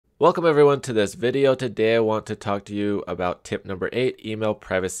Welcome everyone to this video. Today I want to talk to you about tip number 8, email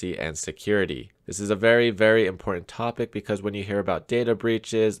privacy and security. This is a very important topic because when you hear about data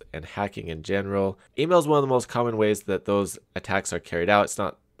breaches and hacking in general, email is one of the most common ways that those attacks are carried out. It's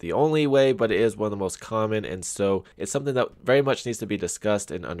not the only way, but it is one of the most common, and so it's something that very much needs to be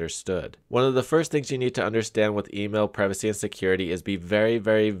discussed and understood. One of the first things you need to understand with email privacy and security is be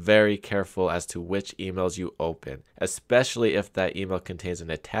very careful as to which emails you open, especially if that email contains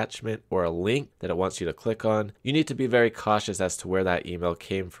an attachment or a link that it wants you to click on. You need to be very cautious as to where that email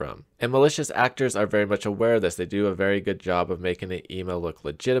came from. And malicious actors are very much aware of this. They do a very good job of making an email look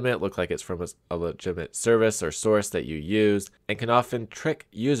legitimate, look like it's from a legitimate service or source that you use, and can often trick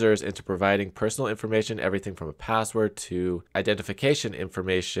users into providing personal information, everything from a password to identification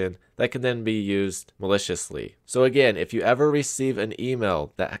information that can then be used maliciously. So again, if you ever receive an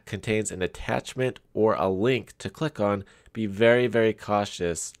email that contains an attachment or a link to click on, be very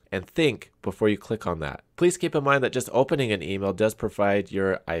cautious and think before you click on that. Please keep in mind that just opening an email does provide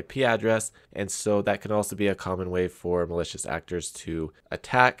your IP address, and so that can also be a common way for malicious actors to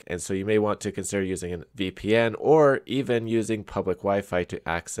attack, and so you may want to consider using a VPN or even using public Wi-Fi to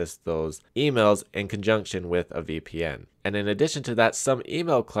access those emails in conjunction with a VPN. And in addition to that, some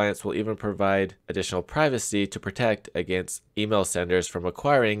email clients will even provide additional privacy to protect against email senders from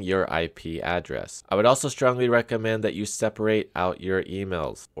acquiring your IP address. I would also strongly recommend that you separate out your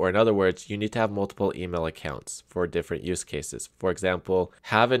emails, or in other words, you need to have multiple email accounts for different use cases. For example,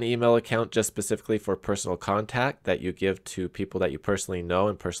 have an email account just specifically for personal contact that you give to people that you personally know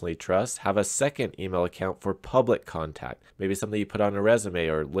and personally trust. Have a second email account for public contact, maybe something you put on a resume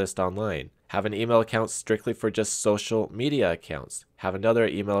or list online. Have an email account strictly for just social media accounts. Have another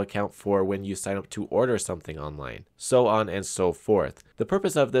email account for when you sign up to order something online, so on and so forth. The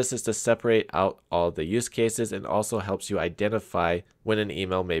purpose of this is to separate out all the use cases and also helps you identify when an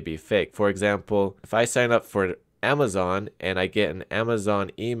email may be fake. For example, if I sign up for Amazon and I get an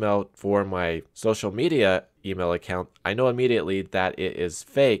Amazon email for my social media email account, I know immediately that it is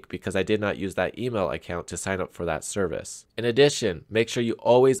fake because I did not use that email account to sign up for that service. In addition, make sure you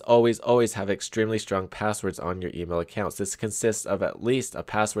always have extremely strong passwords on your email accounts. This consists of at least a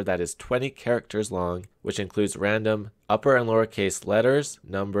password that is 20 characters long, which includes random upper and lowercase letters,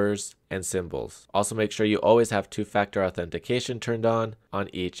 numbers, and symbols. Also make sure you always have two-factor authentication turned on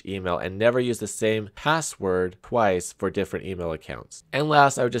each email and never use the same password twice for different email accounts. And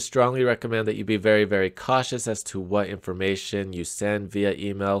last, I would just strongly recommend that you be very cautious as to what information you send via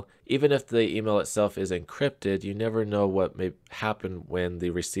email. Even if the email itself is encrypted, you never know what may happen when the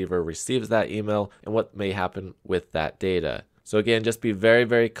receiver receives that email and what may happen with that data. So again, just be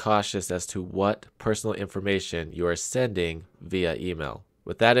very cautious as to what personal information you are sending via email.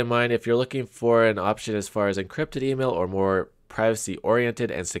 With that in mind, if you're looking for an option as far as encrypted email or more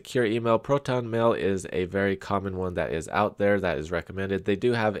privacy-oriented and secure email, ProtonMail is a very common one that is out there that is recommended. They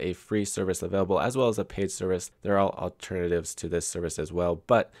do have a free service available as well as a paid service. There are alternatives to this service as well.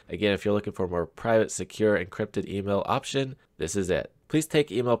 But again, if you're looking for a more private, secure, encrypted email option, this is it. Please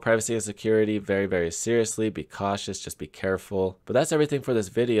take email privacy and security very seriously. Be cautious, just be careful. But that's everything for this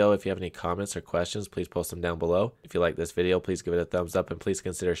video. If you have any comments or questions, please post them down below. If you like this video, please give it a thumbs up and please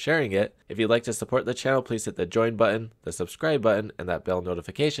consider sharing it. If you'd like to support the channel, please hit the join button, the subscribe button, and that bell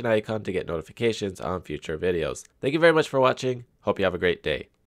notification icon to get notifications on future videos. Thank you very much for watching. Hope you have a great day.